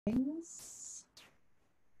things.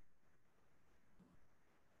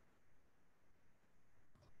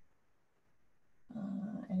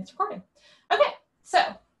 And it's recording. Okay, so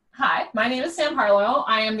hi, my name is Sam Harlow.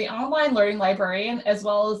 I am the online learning librarian as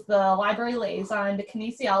well as the library liaison to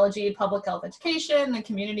kinesiology, public health education, and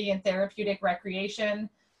community and therapeutic recreation.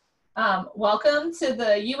 Welcome to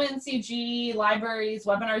the UNCG Libraries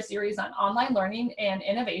webinar series on online learning and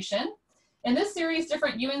innovation. In this series,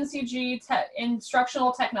 different UNCG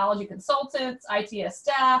instructional technology consultants, ITS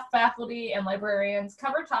staff, faculty, and librarians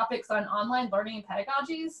cover topics on online learning and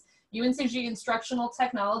pedagogies, UNCG instructional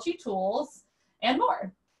technology tools, and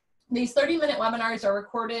more. These 30-minute webinars are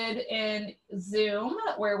recorded in Zoom,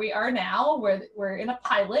 where we are now, where we're in a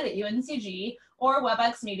pilot at UNCG, or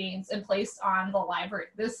WebEx meetings and placed on the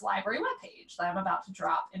this library webpage that I'm about to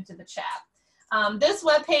drop into the chat. This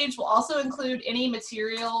webpage will also include any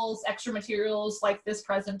materials, extra materials like this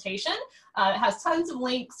presentation. It has tons of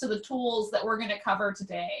links to the tools that we're going to cover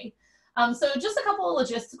today. So just a couple of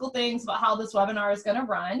logistical things about how this webinar is going to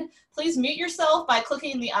run. Please mute yourself by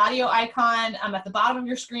clicking the audio icon at the bottom of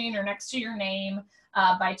your screen or next to your name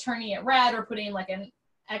by turning it red or putting like an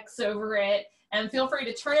X over it. And feel free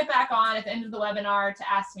to turn it back on at the end of the webinar to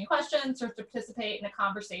ask me questions or to participate in a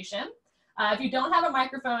conversation. If you don't have a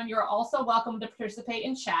microphone, you're also welcome to participate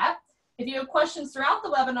in chat. If you have questions throughout the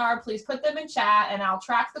webinar, please put them in chat and I'll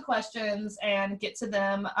track the questions and get to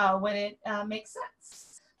them when it makes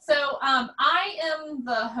sense. So I am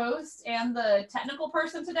the host and the technical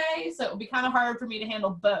person today, so it will be kind of hard for me to handle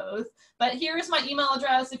both. But here's my email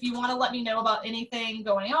address if you want to let me know about anything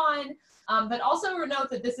going on. But also note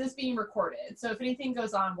that this is being recorded. So if anything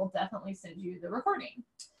goes on, we'll definitely send you the recording.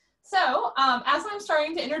 So as I'm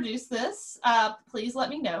starting to introduce this, please let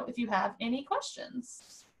me know if you have any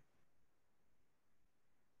questions.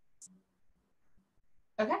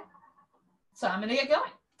 Okay, so I'm gonna get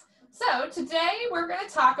going. So today we're going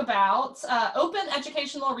to talk about open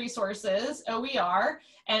educational resources, OER,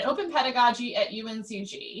 and open pedagogy at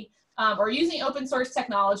UNCG, or using open source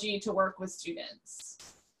technology to work with students.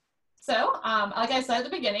 So like I said at the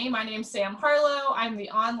beginning, my name's Sam Harlow. I'm the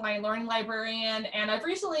online learning librarian, and I've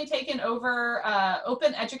recently taken over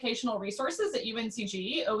open educational resources at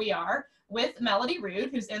UNCG, OER, with Melody Rude,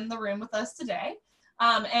 who's in the room with us today.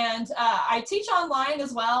 I teach online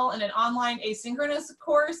as well in an online asynchronous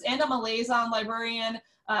course, and I'm a liaison librarian,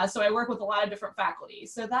 so I work with a lot of different faculty.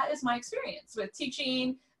 So that is my experience with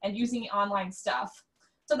teaching and using online stuff.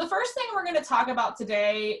 So the first thing we're going to talk about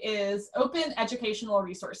today is open educational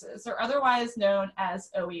resources, or otherwise known as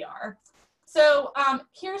OER. So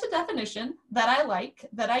here's a definition that I like,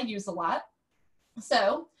 that I use a lot.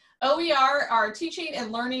 So OER are teaching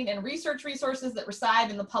and learning and research resources that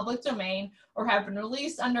reside in the public domain or have been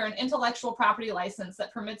released under an intellectual property license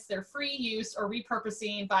that permits their free use or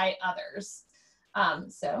repurposing by others.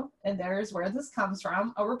 And there's where this comes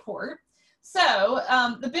from, a report. So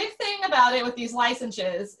the big thing about it with these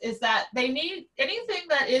licenses is that they need anything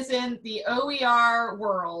that is in the OER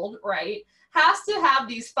world, right, has to have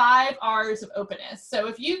these 5 R's of openness. So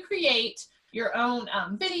if you create your own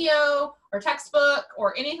video or textbook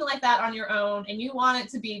or anything like that on your own, and you want it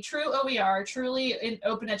to be true OER, truly in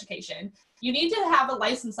open education, you need to have a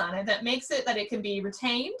license on it that makes it that it can be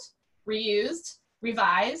retained, reused,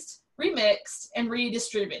 revised, remixed, and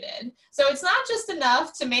redistributed. So it's not just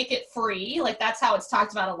enough to make it free, like that's how it's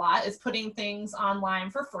talked about a lot, is putting things online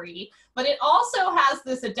for free, but it also has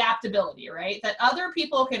this adaptability, right? That other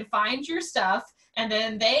people can find your stuff and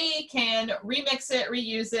then they can remix it,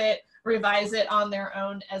 reuse it, revise it on their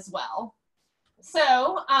own as well.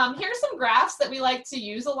 So here's some graphs that we like to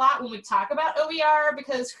use a lot when we talk about OER,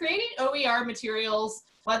 because creating OER materials,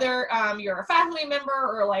 whether you're a faculty member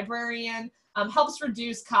or a librarian, helps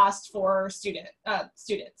reduce cost for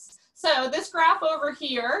students. So this graph over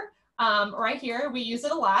here, right here, we use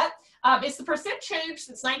it a lot. It's the percent change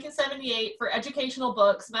since 1978 for educational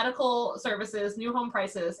books, medical services, new home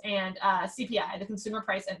prices, and CPI, the Consumer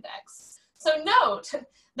Price Index. So note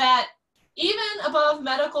that even above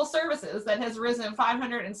medical services, that has risen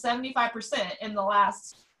 575% in the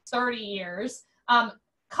last 30 years,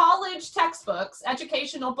 college textbooks,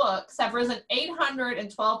 educational books, have risen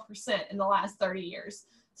 812% in the last 30 years.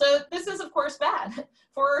 So this is, of course, bad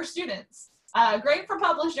for our students. Great for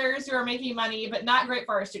publishers who are making money, but not great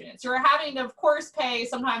for our students, who are having to, of course, pay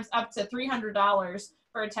sometimes up to $300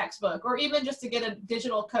 for a textbook, or even just to get a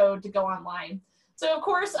digital code to go online. So, of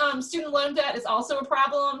course, student loan debt is also a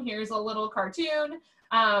problem. Here's a little cartoon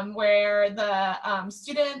where the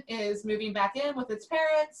student is moving back in with its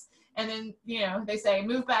parents. And then, you know, they say,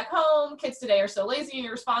 move back home. Kids today are so lazy and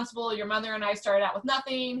irresponsible. Your mother and I started out with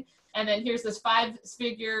nothing. And then here's this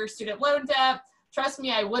 5-figure student loan debt. Trust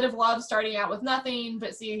me, I would have loved starting out with nothing,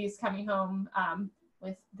 but see, he's coming home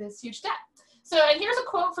with this huge debt. So, and here's a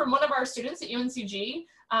quote from one of our students at UNCG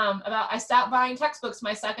about, I stopped buying textbooks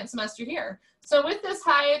my second semester here. So with this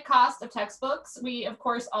high cost of textbooks, we of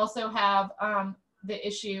course also have the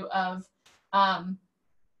issue of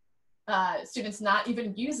students not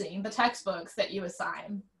even using the textbooks that you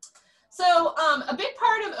assign. So a big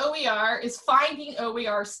part of OER is finding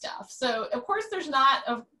OER stuff. So of course there's not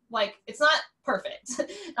it's not perfect.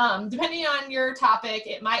 Depending on your topic,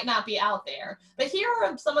 it might not be out there. But here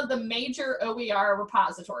are some of the major OER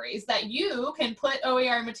repositories that you can put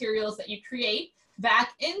OER materials that you create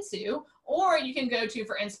back into, or you can go to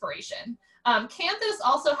for inspiration. Canvas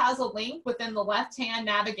also has a link within the left-hand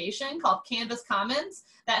navigation called Canvas Commons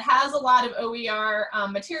that has a lot of OER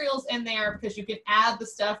materials in there because you can add the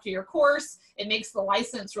stuff to your course. It makes the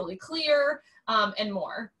license really clear and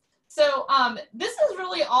more. So this is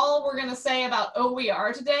really all we're going to say about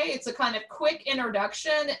OER today. It's a kind of quick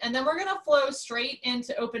introduction, and then we're going to flow straight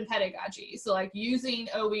into open pedagogy. So like using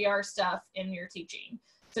OER stuff in your teaching.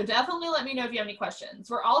 So definitely let me know if you have any questions.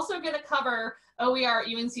 We're also going to cover OER at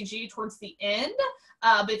UNCG towards the end,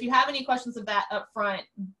 but if you have any questions of that up front,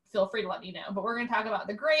 feel free to let me know. But we're going to talk about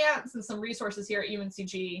the grants and some resources here at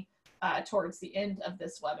UNCG towards the end of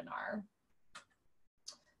this webinar.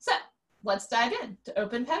 So let's dive into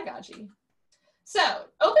open pedagogy. So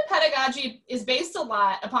open pedagogy is based a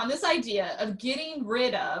lot upon this idea of getting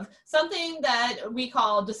rid of something that we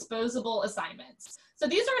call disposable assignments. So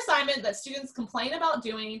these are assignments that students complain about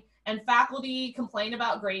doing and faculty complain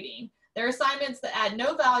about grading. They're assignments that add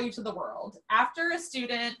no value to the world. After a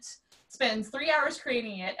student spends 3 hours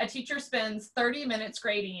creating it, a teacher spends 30 minutes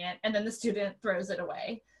grading it, and then the student throws it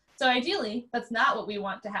away. So ideally, that's not what we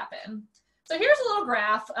want to happen. So here's a little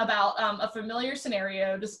graph about a familiar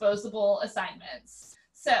scenario, disposable assignments.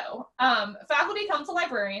 So faculty come to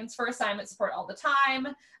librarians for assignment support all the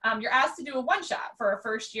time. You're asked to do a one-shot for a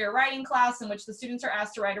first-year writing class in which the students are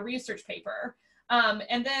asked to write a research paper.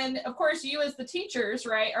 And then, of course, you as the teachers,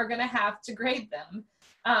 right, are going to have to grade them.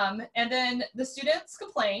 And then the students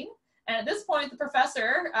complain. And at this point, the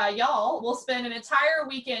professor, y'all, will spend an entire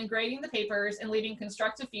weekend grading the papers and leaving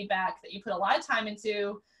constructive feedback that you put a lot of time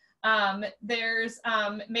into. There's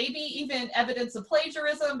maybe even evidence of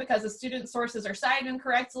plagiarism because the student sources are cited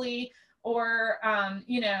incorrectly, or,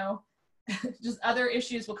 you know, just other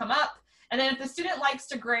issues will come up. And then if the student likes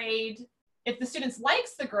to grade, if the student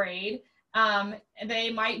likes the grade,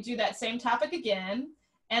 they might do that same topic again.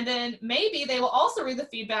 And then maybe they will also read the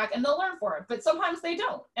feedback and they'll learn for it, but sometimes they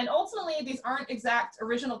don't. And ultimately, these aren't exact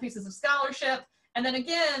original pieces of scholarship. And then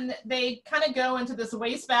again, they kind of go into this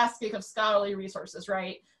wastebasket of scholarly resources,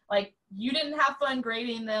 right? Like you didn't have fun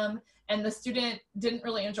grading them and the student didn't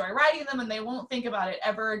really enjoy writing them and they won't think about it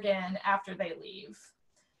ever again after they leave.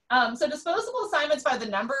 So disposable assignments by the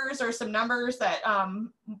numbers are some numbers that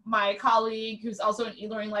my colleague, who's also an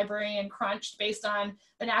e-learning librarian, crunched based on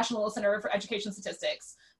the National Center for Education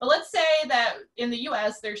Statistics. But let's say that in the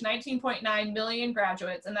US, there's 19.9 million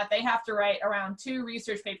graduates and that they have to write around 2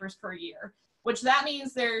 research papers per year, which that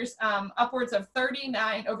means there's upwards of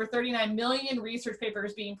over 39 million research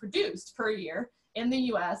papers being produced per year in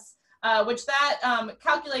the US, which that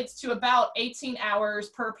calculates to about 18 hours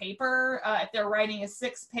per paper if they're writing a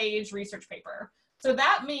 6-page research paper. So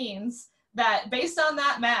that means that based on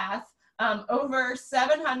that math, over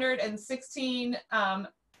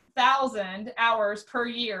 716,000 hours per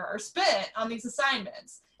year are spent on these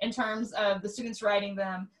assignments in terms of the students writing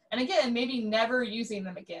them, and again, maybe never using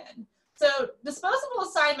them again. So disposable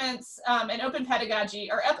assignments and open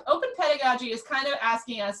pedagogy, or open pedagogy is kind of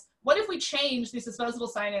asking us, what if we change these disposable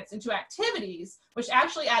assignments into activities which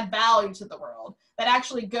actually add value to the world, that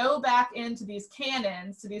actually go back into these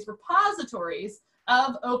canons, to these repositories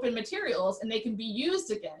of open materials, and they can be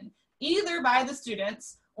used again, either by the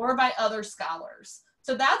students or by other scholars.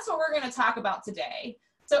 So that's what we're going to talk about today.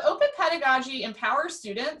 So open pedagogy empowers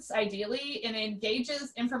students, ideally, and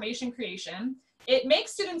engages information creation. It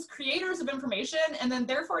makes students creators of information and then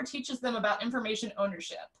therefore teaches them about information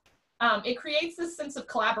ownership. It creates this sense of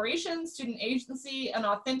collaboration, student agency, and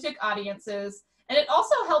authentic audiences. And it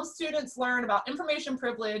also helps students learn about information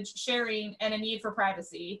privilege, sharing, and a need for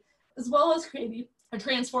privacy, as well as creating a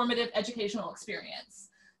transformative educational experience.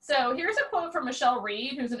 So here's a quote from Michelle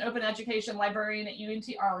Reed, who's an open education librarian at UNT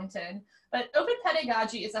Arlington. But open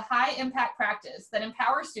pedagogy is a high impact practice that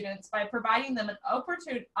empowers students by providing them an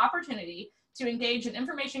opportunity to engage in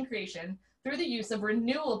information creation through the use of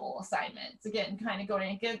renewable assignments. Again, kind of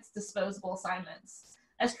going against disposable assignments.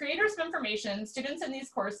 As creators of information, students in these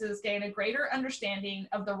courses gain a greater understanding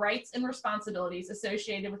of the rights and responsibilities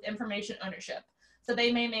associated with information ownership, so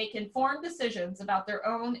they may make informed decisions about their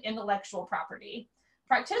own intellectual property.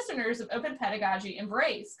 Practitioners of open pedagogy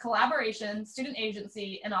embrace collaboration, student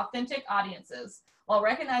agency, and authentic audiences, while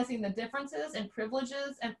recognizing the differences in privilege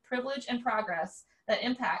and progress that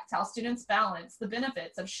impact how students balance the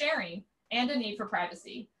benefits of sharing and a need for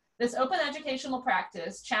privacy. This open educational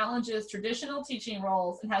practice challenges traditional teaching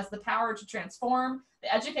roles and has the power to transform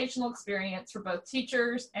the educational experience for both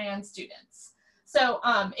teachers and students. So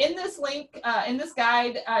in this link, in this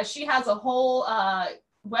guide, she has a whole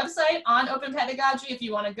website on open pedagogy if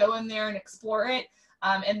you want to go in there and explore it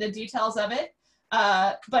and the details of it.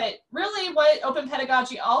 But really what open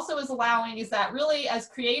pedagogy also is allowing is that really as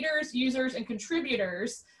creators, users, and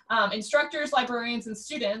contributors, instructors, librarians, and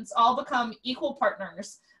students all become equal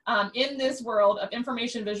partners in this world of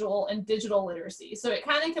information, visual, and digital literacy. So it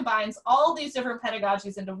kind of combines all these different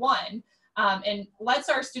pedagogies into one and lets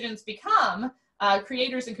our students become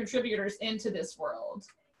creators and contributors into this world.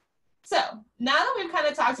 So now that we've kind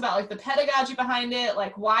of talked about like the pedagogy behind it,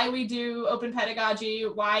 like why we do open pedagogy,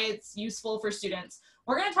 why it's useful for students,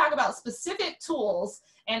 we're going to talk about specific tools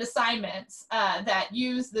and assignments that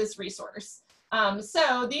use this resource.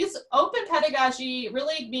 So these open pedagogy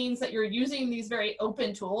really means that you're using these very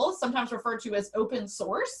open tools, sometimes referred to as open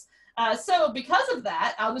source. So because of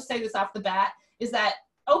that, I'll just say this off the bat, is that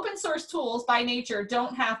open source tools by nature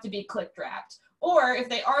don't have to be click wrapped, or if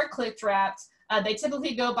they are click wrapped, they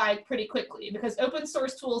typically go by pretty quickly because open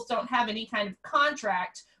source tools don't have any kind of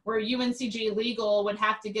contract where UNCG legal would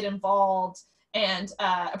have to get involved and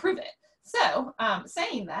approve it. So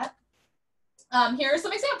saying that, here are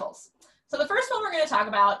some examples. So the first one we're going to talk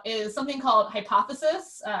about is something called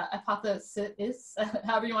Hypothesis,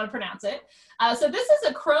 however you want to pronounce it. So this is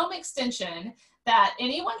a Chrome extension that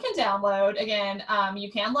anyone can download. Again, you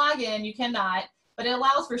can log in, you cannot, but it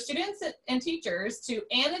allows for students and teachers to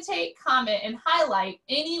annotate, comment, and highlight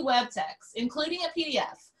any web text, including a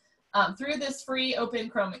PDF, through this free open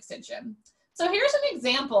Chrome extension. So here's an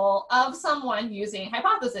example of someone using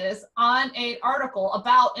Hypothesis on an article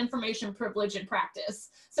about information privilege in practice.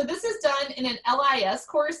 So this is done in an LIS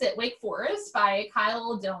course at Wake Forest by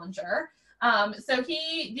Kyle Dillinger. So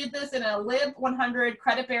he did this in a Lib 100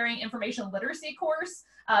 credit-bearing information literacy course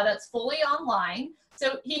that's fully online.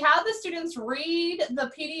 So he had the students read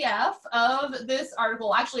the PDF of this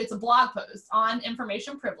article. Actually, it's a blog post on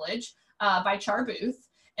information privilege by Char Booth.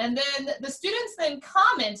 And then the students then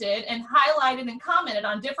commented and highlighted and commented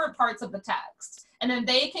on different parts of the text. And then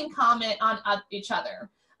they can comment on each other.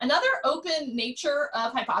 Another open nature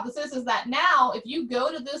of Hypothesis is that now if you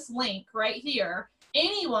go to this link right here,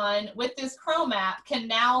 anyone with this Chrome app can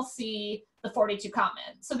now see the 42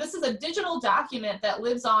 comments. So this is a digital document that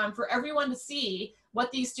lives on for everyone to see what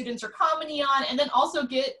these students are commenting on and then also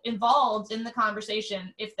get involved in the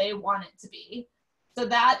conversation if they want it to be. So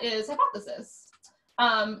that is Hypothesis.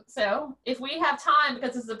 So if we have time,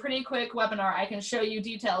 because this is a pretty quick webinar, I can show you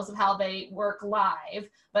details of how they work live,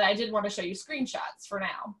 but I did want to show you screenshots for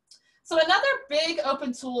now. So another big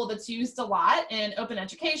open tool that's used a lot in open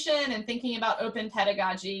education and thinking about open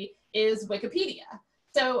pedagogy is Wikipedia.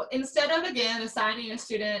 So instead of, again, assigning a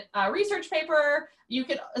student a research paper, you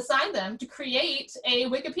could assign them to create a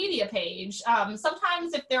Wikipedia page.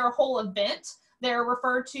 Sometimes if they're a whole event, they're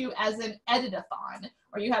referred to as an editathon,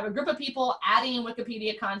 or you have a group of people adding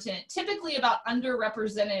Wikipedia content, typically about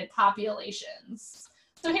underrepresented populations.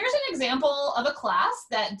 So here's an example of a class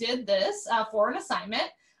that did this for an assignment.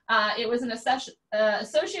 It was an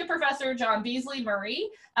Associate Professor, John Beasley Murray.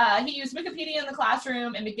 He used Wikipedia in the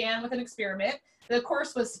classroom and began with an experiment. The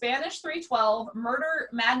course was Spanish 312, Murder,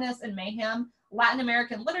 Madness, and Mayhem, Latin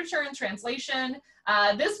American Literature and Translation.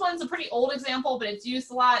 This one's a pretty old example, but it's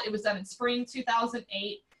used a lot. It was done in spring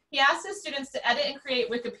 2008. He asked his students to edit and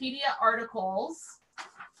create Wikipedia articles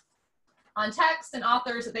on text and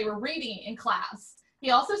authors that they were reading in class.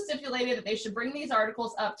 He also stipulated that they should bring these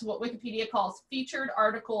articles up to what Wikipedia calls featured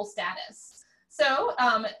article status. So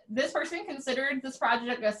this person considered this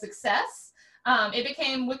project a success. It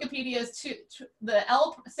became Wikipedia's, the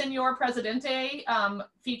El Señor Presidente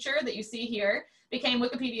feature that you see here became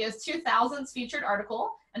Wikipedia's 2000s featured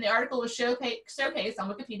article, and the article was showcased on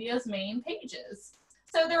Wikipedia's main pages.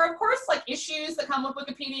 So there are, of course, like issues that come with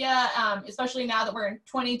Wikipedia, especially now that we're in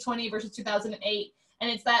 2020 versus 2008,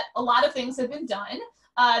 and it's that a lot of things have been done.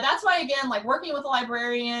 That's why, again, like working with a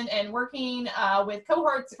librarian and working with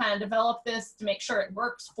cohorts to kind of develop this to make sure it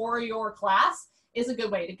works for your class is a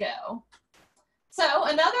good way to go. So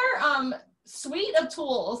another suite of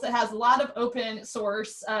tools that has a lot of open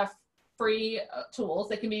source free tools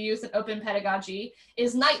that can be used in Open Pedagogy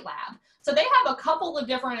is Night Lab. So they have a couple of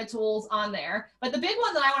different tools on there, but the big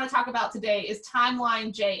one that I want to talk about today is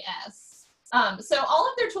Timeline.js. So all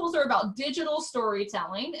of their tools are about digital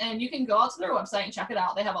storytelling, and you can go out to their website and check it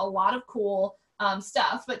out. They have a lot of cool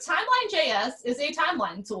stuff, but Timeline.js is a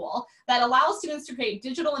timeline tool that allows students to create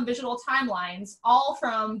digital and visual timelines, all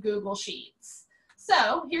from Google Sheets.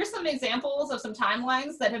 So here's some examples of some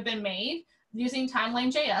timelines that have been made using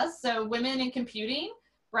Timeline.js. So women in computing,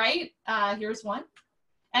 right? Here's one.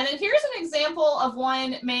 And then here's an example of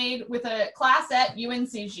one made with a class at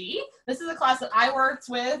UNCG. This is a class that I worked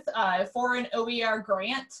with for an OER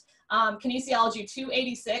grant. Kinesiology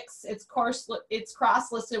 286, it's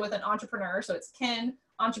cross-listed with an entrepreneur, so it's KIN,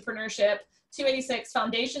 entrepreneurship, 286,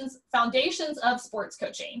 foundations of sports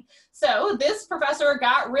coaching. So this professor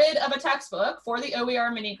got rid of a textbook for the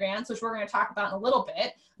OER mini grants, which we're going to talk about in a little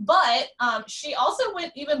bit, but she also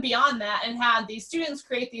went even beyond that and had these students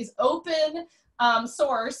create these open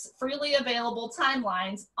source, freely available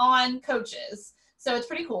timelines on coaches. So it's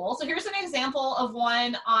pretty cool. So here's an example of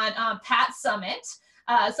one on Pat Summit.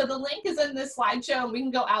 So the link is in this slideshow and we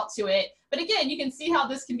can go out to it. But again, you can see how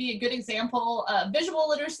this can be a good example of visual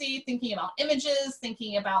literacy, thinking about images,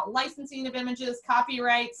 thinking about licensing of images,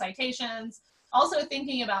 copyright, citations, also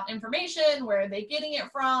thinking about information, where are they getting it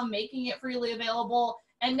from, making it freely available.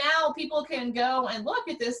 And now people can go and look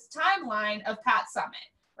at this timeline of Pat Summit,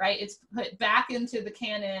 right? It's put back into the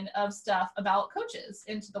canon of stuff about coaches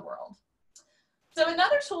into the world. So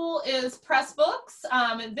another tool is Pressbooks.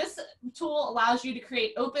 This tool allows you to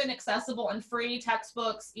create open, accessible, and free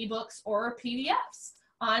textbooks, ebooks, or PDFs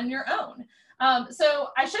on your own. So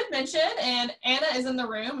I should mention, and Anna is in the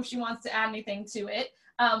room if she wants to add anything to it,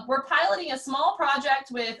 we're piloting a small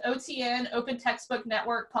project with OTN, Open Textbook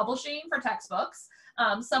Network Publishing for textbooks.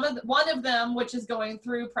 One of them, which is going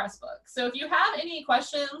through Pressbooks. So if you have any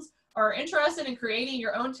questions or are interested in creating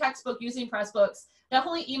your own textbook using Pressbooks,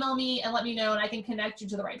 definitely email me and let me know, and I can connect you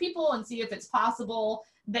to the right people and see if it's possible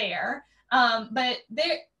there.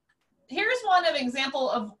 Here's one of example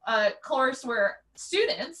of a course where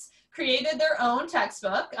students created their own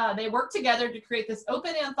textbook. They worked together to create this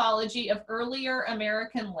open anthology of earlier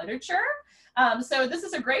American literature. So this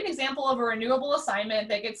is a great example of a renewable assignment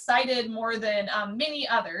that gets cited more than many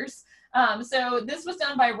others. So this was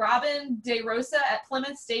done by Robin DeRosa at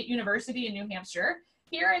Plymouth State University in New Hampshire.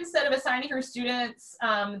 Here, instead of assigning her students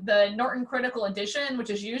the Norton Critical Edition, which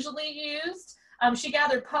is usually used, she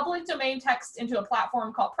gathered public domain text into a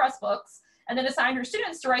platform called Pressbooks, and then assigned her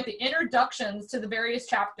students to write the introductions to the various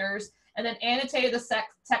chapters, and then annotated the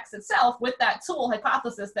text itself with that tool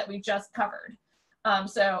hypothesis that we just covered.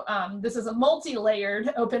 This is a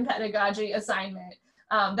multi-layered open pedagogy assignment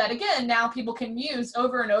that, again, now people can use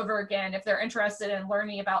over and over again if they're interested in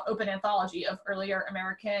learning about open anthology of earlier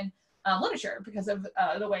American literature, because of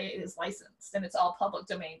the way it is licensed and it's all public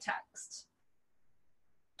domain text.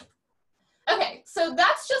 Okay, so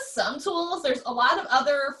that's just some tools. There's a lot of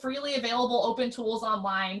other freely available open tools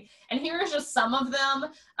online, and here is just some of them.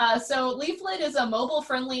 So Leaflet is a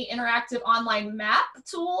mobile-friendly interactive online map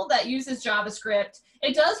tool that uses JavaScript.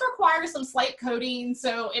 It does require some slight coding,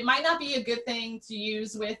 so it might not be a good thing to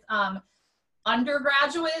use with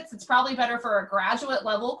undergraduates. It's probably better for a graduate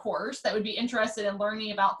level course that would be interested in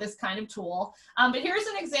learning about this kind of tool. But here's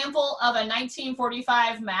an example of a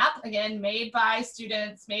 1945 map, again, made by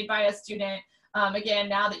students, made by a student. Again,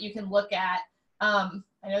 now that you can look at, I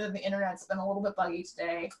know that the internet's been a little bit buggy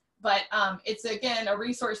today, but it's, again, a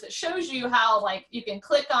resource that shows you how, like, you can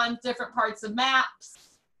click on different parts of maps.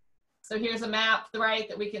 So here's a map, right,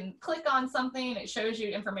 that we can click on something. It shows you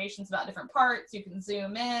information about different parts. You can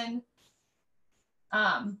zoom in.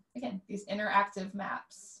 Again, these interactive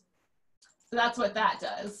maps. So that's what that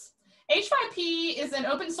does. H5P is an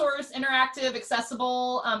open source, interactive,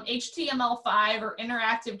 accessible HTML5 or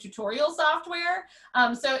interactive tutorial software.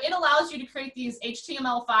 So it allows you to create these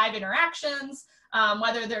HTML5 interactions,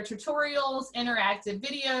 whether they're tutorials, interactive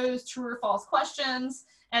videos, true or false questions,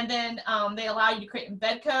 and then they allow you to create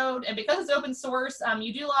embed code. And because it's open source,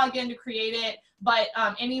 you do log in to create it, but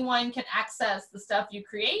anyone can access the stuff you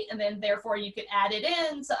create, and then therefore you can add it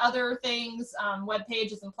in to other things, web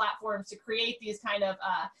pages and platforms, to create these kind of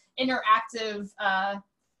interactive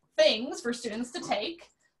things for students to take.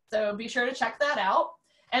 So be sure to check that out.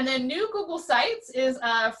 And then New Google Sites is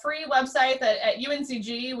a free website that at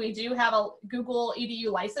UNCG we do have a Google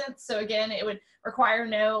EDU license. So again, it would require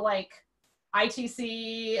no like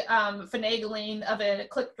ITC finagling of a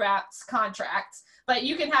click-wrapped contract, but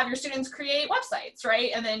you can have your students create websites,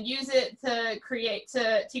 right? And then use it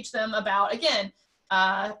to teach them about, again,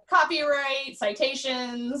 copyright,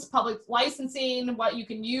 citations, public licensing, what you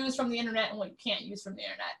can use from the internet and what you can't use from the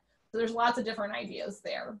internet. So there's lots of different ideas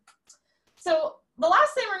there. So the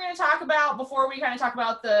last thing we're going to talk about before we kind of talk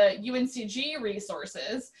about the UNCG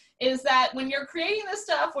resources is that when you're creating this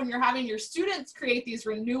stuff, when you're having your students create these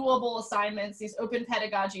renewable assignments, these open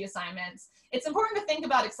pedagogy assignments, it's important to think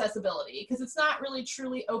about accessibility because it's not really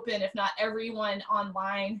truly open if not everyone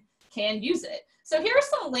online can use it. So here are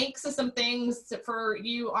some links to some things for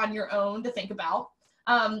you on your own to think about.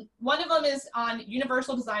 One of them is on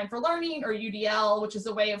Universal Design for Learning, or UDL, which is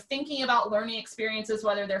a way of thinking about learning experiences,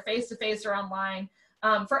 whether they're face-to-face or online,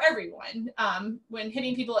 for everyone, when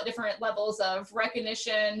hitting people at different levels of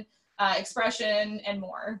recognition, expression, and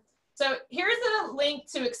more. So here's a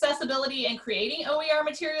link to accessibility and creating OER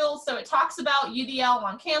materials. So it talks about UDL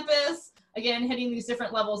on campus, again, hitting these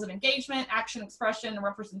different levels of engagement, action, expression, and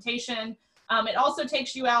representation. It also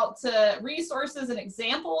takes you out to resources and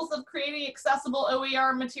examples of creating accessible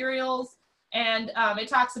OER materials. And it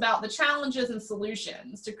talks about the challenges and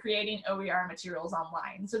solutions to creating OER materials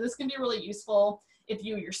online. So this can be really useful if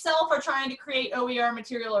you yourself are trying to create OER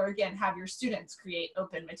material, or again, have your students create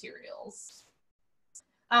open materials.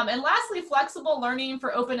 And lastly, Flexible Learning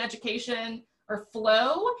for Open Education, or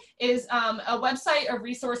FLOW, is a website, a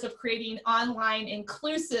resource of creating online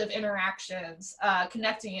inclusive interactions,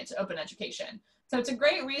 connecting it to open education. So it's a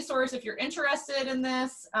great resource if you're interested in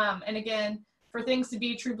this. And again, for things to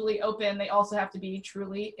be truly open, they also have to be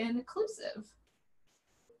truly inclusive.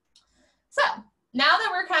 So now that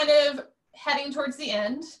we're kind of heading towards the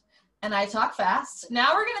end, and I talk fast,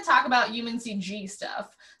 now we're going to talk about UNCG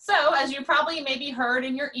stuff. So as you probably maybe heard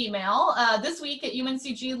in your email, this week at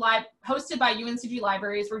UNCG Live, hosted by UNCG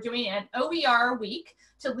Libraries, we're doing an OER week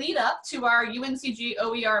to lead up to our UNCG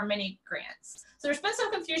OER mini grants. So there's been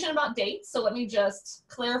some confusion about dates, so let me just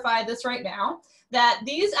clarify this right now, that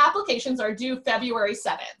these applications are due February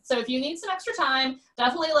 7th. So if you need some extra time,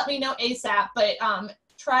 definitely let me know ASAP, but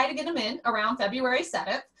try to get them in around February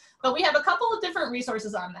 7th. But we have a couple of different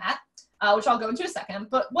resources on that, which I'll go into in a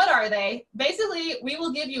second. But what are they? Basically, we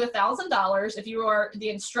will give you $1,000 if you are the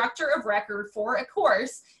instructor of record for a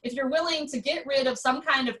course, if you're willing to get rid of some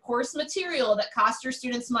kind of course material that costs your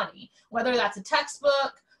students money, whether that's a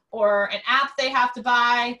textbook or an app they have to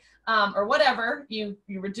buy, or whatever. You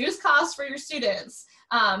reduce costs for your students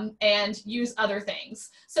and use other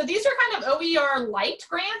things. So these are kind of OER light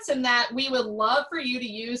grants in that we would love for you to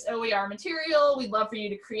use OER material. We'd love for you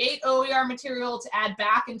to create OER material to add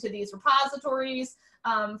back into these repositories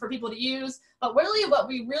for people to use. But really what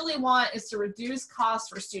we really want is to reduce costs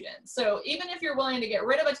for students. So even if you're willing to get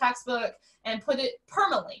rid of a textbook and put it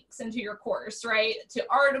permalinks into your course, right, to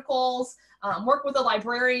articles, work with a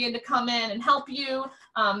librarian to come in and help you,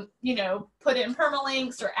 you know, put in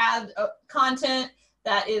permalinks or add content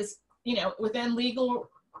that is, you know, within legal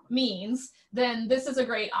means, then this is a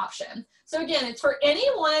great option. So again, it's for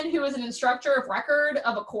anyone who is an instructor of record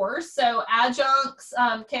of a course. So adjuncts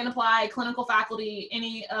can apply, clinical faculty,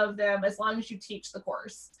 any of them, as long as you teach the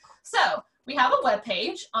course. So we have a web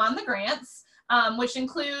page on the grants, which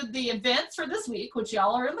include the events for this week, which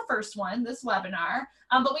y'all are in the first one, this webinar.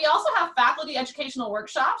 But we also have faculty educational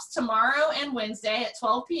workshops tomorrow and Wednesday at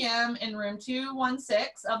 12 p.m. in room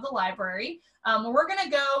 216 of the library. We're gonna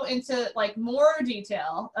go into like more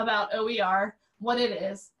detail about OER, what it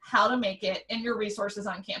is, how to make it, and your resources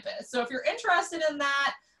on campus. So if you're interested in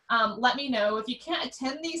that, let me know. If you can't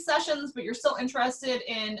attend these sessions, but you're still interested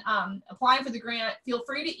in applying for the grant, feel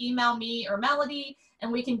free to email me or Melody,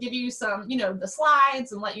 and we can give you some, you know, the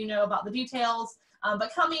slides and let you know about the details.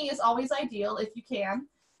 But coming is always ideal if you can.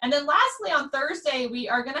 And then lastly, on Thursday, we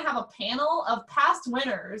are gonna have a panel of past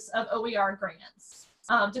winners of OER grants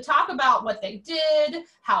to talk about what they did,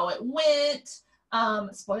 how it went.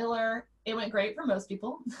 Spoiler, it went great for most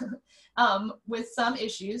people with some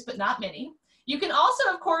issues, but not many. You can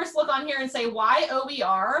also, of course, look on here and say, why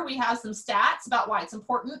OER? We have some stats about why it's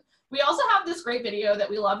important. We also have this great video that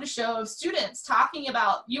we love to show of students talking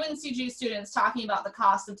about, UNCG students talking about the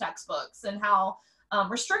cost of textbooks and how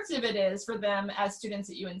restrictive it is for them as students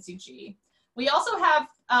at UNCG. We also have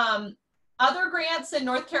other grants in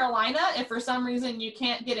North Carolina if for some reason you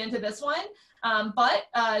can't get into this one, but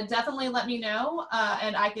definitely let me know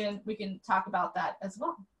and we can talk about that as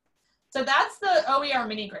well. So that's the OER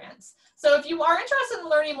mini grants. So if you are interested in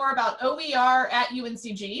learning more about OER at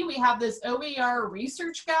UNCG, we have this OER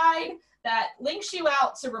research guide that links you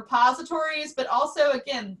out to repositories, but also,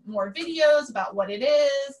 again, more videos about what it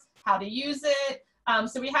is, how to use it.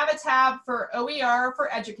 So we have a tab for OER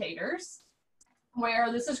for educators.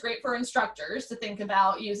 where this is great for instructors to think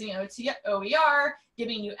about using OER,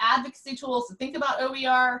 giving you advocacy tools to think about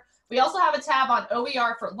OER. We also have a tab on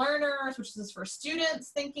OER for learners, which is for students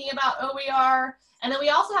thinking about OER. And then we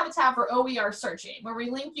also have a tab for OER searching, where we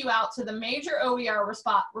link you out to the major OER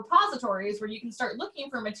repositories where you can start looking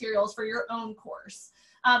for materials for your own course.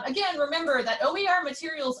 Again, remember that OER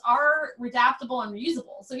materials are adaptable and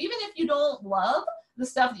reusable. So even if you don't love the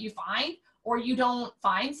stuff that you find, or you don't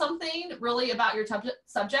find something really about your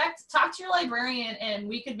subject, talk to your librarian and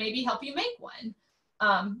we could maybe help you make one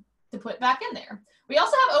to put back in there. We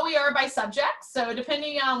also have OER by subject. So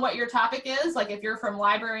depending on what your topic is, like if you're from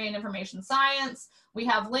library and information science, we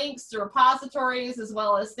have links to repositories as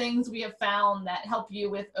well as things we have found that help you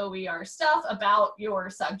with OER stuff about your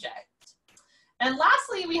subject. And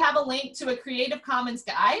lastly, we have a link to a Creative Commons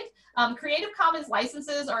guide. Creative Commons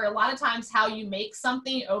licenses are a lot of times how you make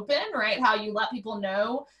something open, right? How you let people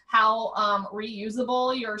know how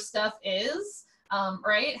reusable your stuff is,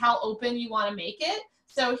 right? How open you want to make it.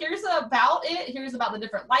 So here's about it. Here's about the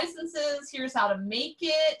different licenses. Here's how to make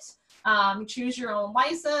it. Choose your own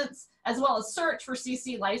license, as well as search for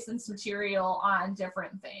CC licensed material on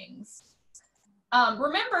different things.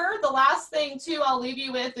 Remember, the last thing too I'll leave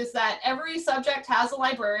you with is that every subject has a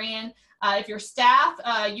librarian. If you're staff,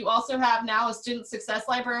 you also have now a student success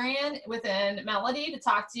librarian within Melody to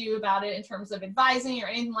talk to you about it in terms of advising or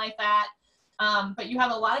anything like that. But you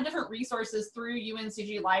have a lot of different resources through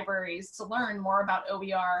UNCG libraries to learn more about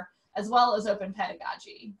OER as well as open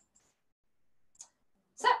pedagogy.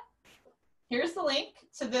 So here's the link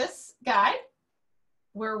to this guide.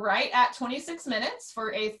 We're right at 26 minutes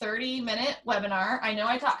for a 30-minute webinar. I know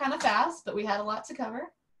I talk kind of fast, but we had a lot to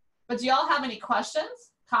cover. But do y'all have any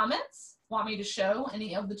questions, comments? Want me to show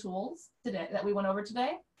any of the tools today that we went over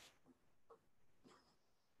today?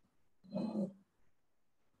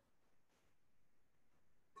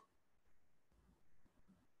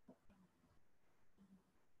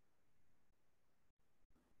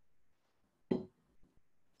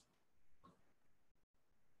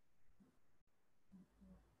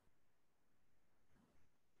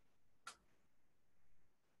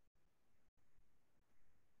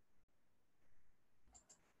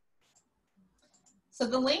 So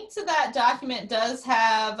the link to that document does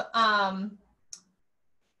have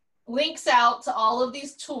links out to all of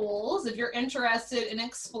these tools if you're interested in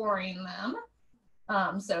exploring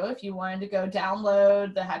them. So if you wanted to go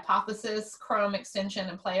download the Hypothesis Chrome extension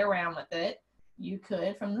and play around with it, you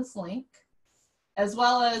could from this link, as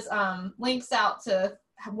well as links out to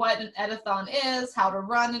what an editathon is, how to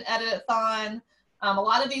run an editathon. A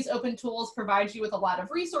lot of these open tools provide you with a lot of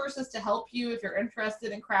resources to help you if you're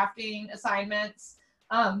interested in crafting assignments.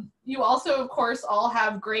 You also, of course, all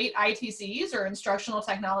have great ITCs or instructional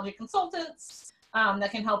technology consultants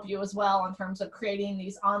that can help you as well in terms of creating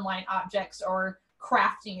these online objects or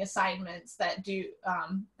crafting assignments that do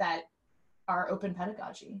that are open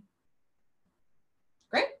pedagogy.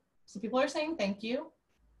 Great. So people are saying thank you.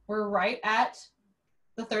 We're right at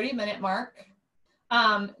the 30-minute mark.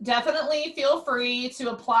 Definitely feel free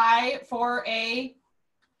to apply for a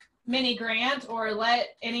mini grant or let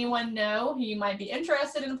anyone know who you might be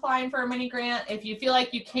interested in applying for a mini grant. If you feel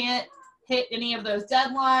like you can't hit any of those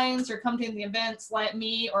deadlines or come to the events, let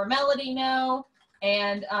me or Melody know,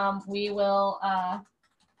 and we will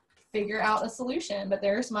figure out a solution. But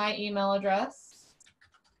there's my email address.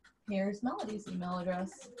 Here's Melody's email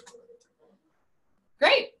address.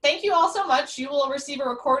 Great, thank you all so much. You will receive a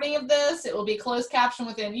recording of this. It will be closed captioned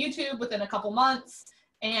within YouTube within a couple months.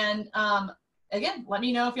 And again, let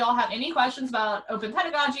me know if y'all have any questions about open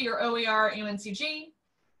pedagogy or OER at UNCG.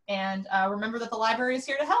 And remember that the library is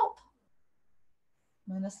here to help.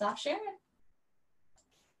 I'm gonna stop sharing.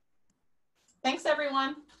 Thanks,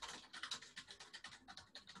 everyone.